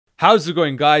How's it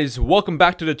going, guys? Welcome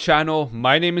back to the channel.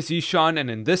 My name is Ishaan,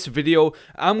 and in this video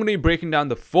I'm going to be breaking down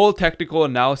the full technical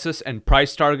analysis and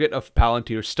price target of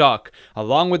Palantir stock.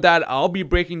 Along with that, I'll be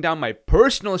breaking down my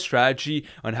personal strategy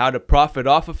on how to profit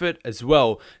off of it as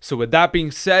well. So with that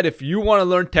being said, if you want to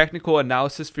learn technical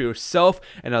analysis for yourself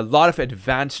and a lot of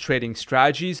advanced trading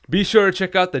strategies, be sure to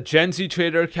check out the Gen Z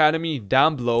Trader Academy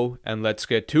down below, and let's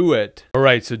get to it.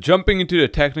 Alright, so jumping into the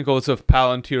technicals of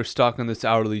Palantir stock on this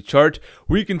hourly chart,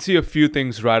 we can see a few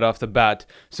things right off the bat.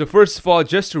 So first of all,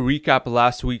 just to recap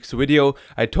last week's video,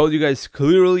 I told you guys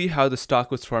clearly how the stock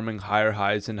was forming higher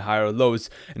highs and higher lows,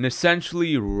 and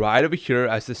essentially right over here,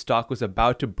 as the stock was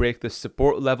about to break the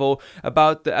support level at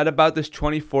about this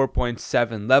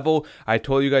 24.7 level, I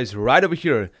told you guys right over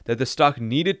here that the stock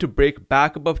needed to break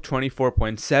back above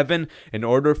 24.7 in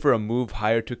order for a move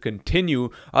higher to continue.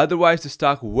 Otherwise the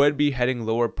stock would be heading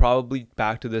lower, probably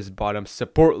back to this bottom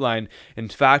support line. In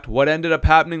fact, what ended up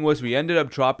happening was we ended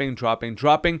up dropping,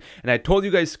 and I told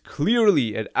you guys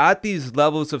clearly at these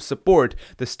levels of support,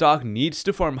 the stock needs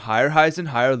to form higher highs and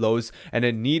higher lows, and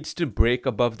it needs to break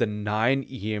above the 9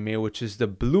 EMA, which is the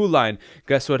blue line.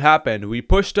 Guess what happened? We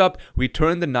pushed up, we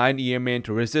turned the 9 EMA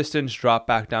into resistance, drop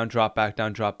back down, drop back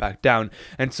down, drop back down.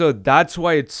 And so that's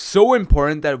why it's so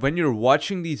important that when you're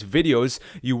watching these videos,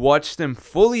 you watch them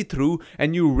fully through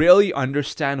and you really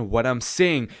understand what I'm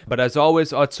saying. But as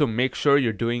always, also make sure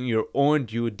you're doing your own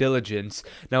due diligence.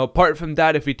 Now, apart from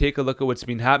that, if we take a look at what's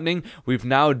been happening, we've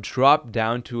now dropped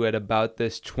down to at about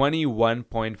this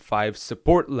 21.5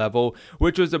 support level,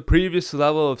 which was a previous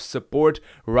level of support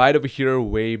right over here,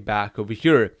 way back over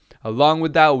here. Along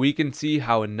with that, we can see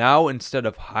how now, instead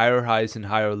of higher highs and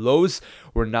higher lows,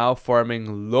 we're now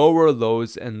forming lower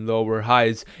lows and lower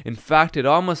highs. In fact, it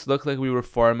almost looked like we were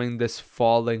forming this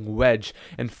falling wedge,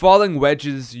 and falling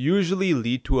wedges usually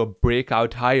lead to a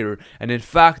breakout higher. And in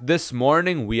fact, this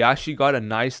morning we actually got a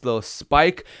nice little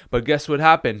spike, but guess what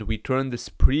happened? We turned this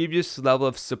previous level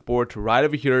of support right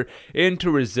over here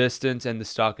into resistance, and the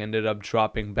stock ended up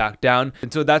dropping back down.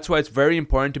 And so that's why it's very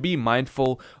important to be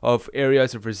mindful of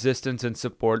areas of resistance and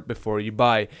support before you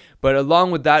buy. But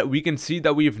along with that, we can see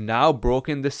that we've now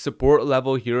broken this support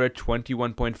level here at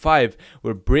 21.5.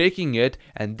 We're breaking it,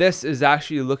 and this is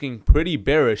actually looking pretty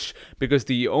bearish, because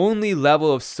the only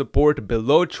level of support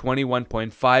below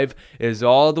 21.5 is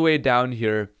all the way down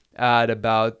here at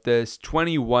about this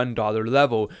 $21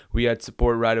 level. We had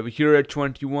support right over here at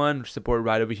 21, support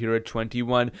right over here at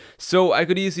 21. So I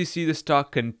could easily see the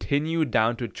stock continue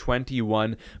down to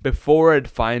 21 before it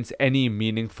finds any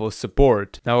meaningful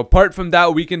support. Now, apart from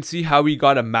that, we can see how we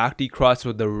got a MACD cross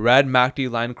with the red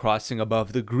MACD line crossing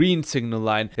above the green signal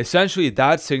line. Essentially,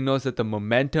 that signals that the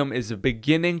momentum is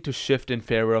beginning to shift in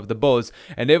favor of the bulls.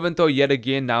 And even though yet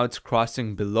again now it's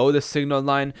crossing below the signal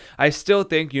line, I still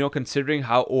think, considering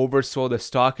how oversold the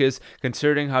stock is,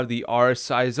 considering how the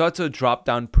RSI is also dropped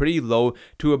down pretty low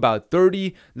to about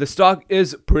 30, the stock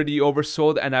is pretty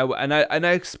oversold, and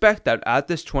I expect that at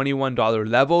this $21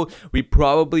 level we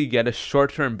probably get a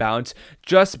short-term bounce,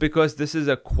 just because this is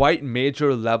a quite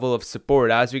major level of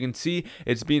support. As we can see,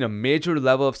 it's been a major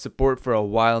level of support for a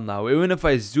while now. Even if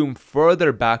I zoom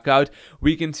further back out,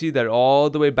 we can see that all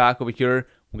the way back over here,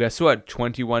 guess what?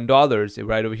 $21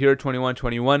 right over here,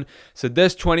 21. So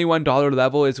this $21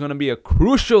 level is going to be a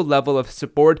crucial level of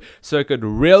support, so I could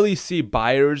really see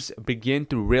buyers begin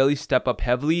to really step up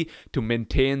heavily to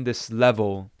maintain this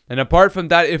level. And apart from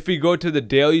that, if we go to the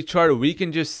daily chart, we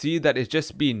can just see that it's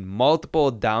just been multiple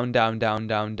down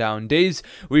days.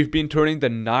 We've been turning the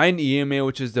 9 EMA,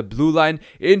 which is the blue line,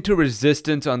 into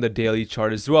resistance on the daily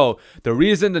chart as well. The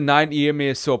reason the 9 EMA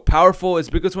is so powerful is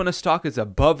because when a stock is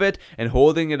above it and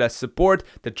holding it as support,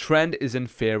 the trend is in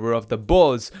favor of the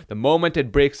bulls. The moment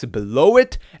it breaks below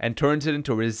it and turns it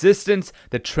into resistance,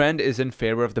 the trend is in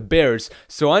favor of the bears.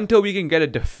 So until we can get a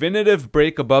definitive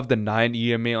break above the 9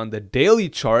 EMA on the daily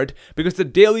chart, because the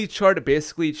daily chart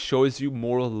basically shows you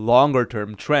more longer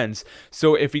term trends.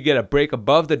 So if we get a break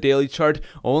above the daily chart,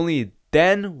 only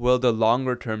then will the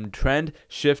longer term trend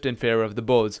shift in favor of the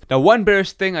bulls. Now, one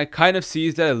bearish thing I kind of see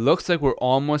is that it looks like we're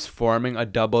almost forming a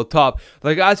double top.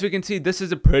 Like, as we can see, this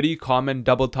is a pretty common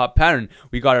double top pattern.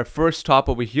 We got our first top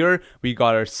over here, we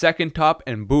got our second top,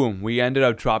 and boom, we ended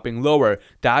up dropping lower.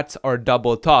 That's our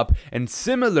double top. And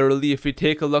similarly, if we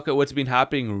take a look at what's been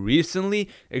happening recently,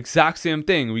 exact same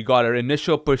thing. We got our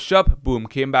initial push up, boom,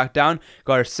 came back down,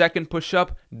 got our second push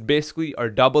up, basically our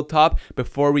double top,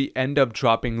 before we end up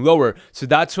dropping lower. So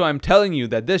that's why I'm telling you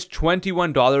that this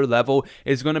 $21 level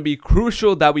is going to be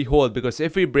crucial that we hold, because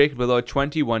if we break below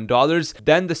 $21,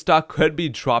 then the stock could be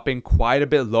dropping quite a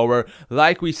bit lower,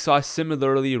 like we saw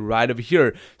similarly right over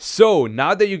here. So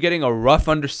now that you're getting a rough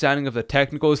understanding of the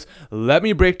technicals, let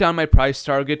me break down my price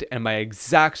target and my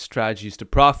exact strategies to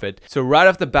profit. So right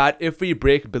off the bat, if we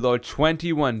break below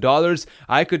 $21,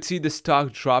 I could see the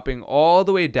stock dropping all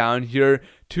the way down here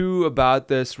to about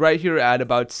this right here at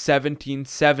about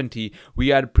 1770. We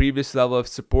had a previous level of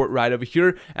support right over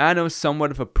here, and it was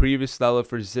somewhat of a previous level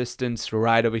of resistance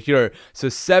right over here. So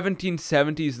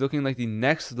 1770 is looking like the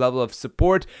next level of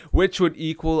support, which would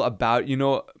equal about,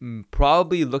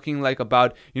 probably looking like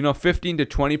about, 15 to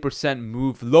 20%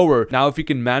 move lower. Now, if we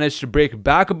can manage to break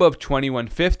back above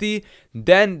 2150,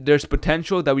 then there's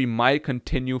potential that we might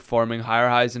continue forming higher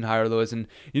highs and higher lows, and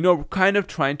kind of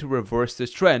trying to reverse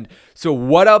this trend. So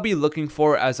what I'll be looking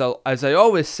for, as I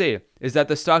always say, is that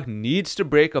the stock needs to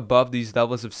break above these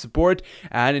levels of support,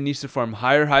 and it needs to form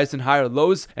higher highs and higher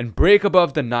lows and break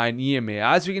above the 9 EMA.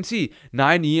 As we can see,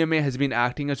 9 EMA has been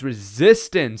acting as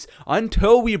resistance.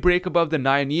 Until we break above the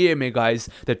 9 EMA, guys,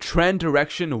 the trend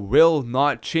direction will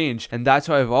not change, and that's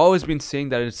why I've always been saying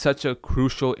that it's such a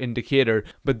crucial indicator.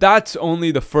 But that's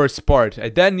only the first part. I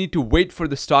then need to wait for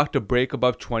the stock to break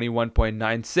above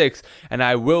 21.96, and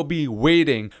I will be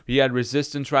waiting. We had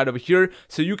resistance right over here,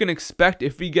 so you can expect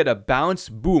if we get a bounce,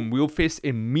 boom, we'll face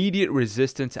immediate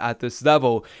resistance at this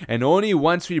level, and only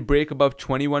once we break above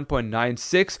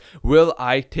 21.96 will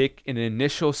I take an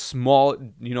initial small,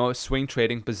 swing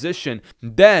trading position.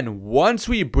 Then once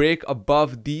we break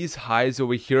above these highs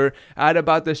over here at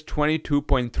about this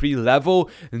 22.3 level,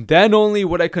 then only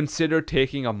would I consider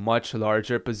taking a much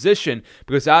larger position,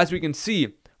 because as we can see,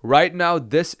 right now,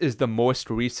 this is the most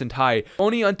recent high.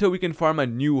 Only until we can form a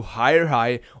new higher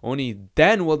high, only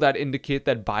then will that indicate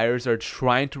that buyers are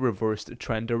trying to reverse the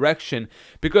trend direction.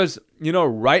 Because,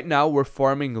 right now we're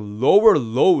forming lower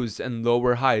lows and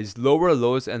lower highs, lower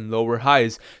lows and lower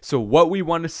highs. So what we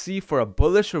want to see for a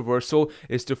bullish reversal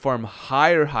is to form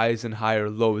higher highs and higher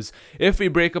lows. If we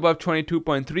break above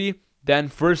 22.3, then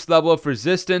first level of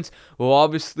resistance will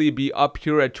obviously be up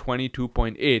here at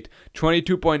 22.8.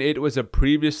 22.8 was a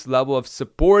previous level of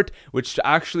support, which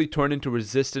actually turned into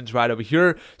resistance right over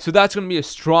here. So that's going to be a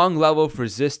strong level of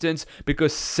resistance,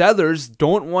 because sellers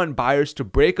don't want buyers to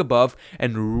break above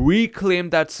and reclaim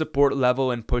that support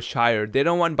level and push higher. They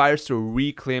don't want buyers to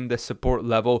reclaim the support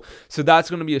level. So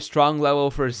that's going to be a strong level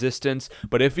of resistance.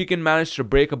 But if we can manage to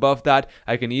break above that,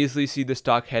 I can easily see the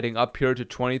stock heading up here to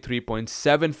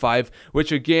 23.75.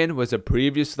 which again was a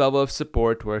previous level of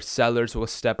support where sellers will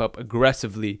step up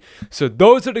aggressively. So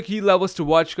those are the key levels to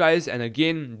watch, guys. And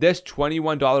again, this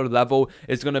 $21 level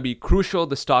is going to be crucial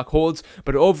the stock holds.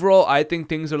 But overall, I think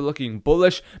things are looking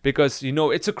bullish, because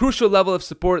it's a crucial level of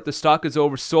support. The stock is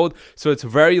oversold, so it's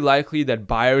very likely that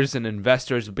buyers and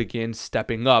investors begin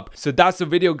stepping up. So that's the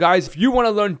video, guys. If you want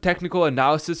to learn technical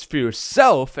analysis for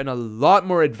yourself and a lot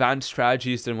more advanced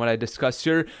strategies than what I discussed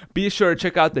here, be sure to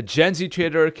check out the Gen Z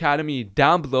Trader Academy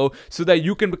down below, so that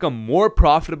you can become more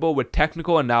profitable with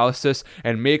technical analysis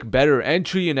and make better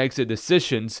entry and exit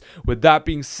decisions. With that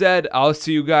being said, I'll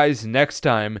see you guys next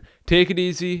time. Take it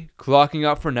easy, clocking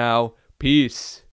out for now. Peace.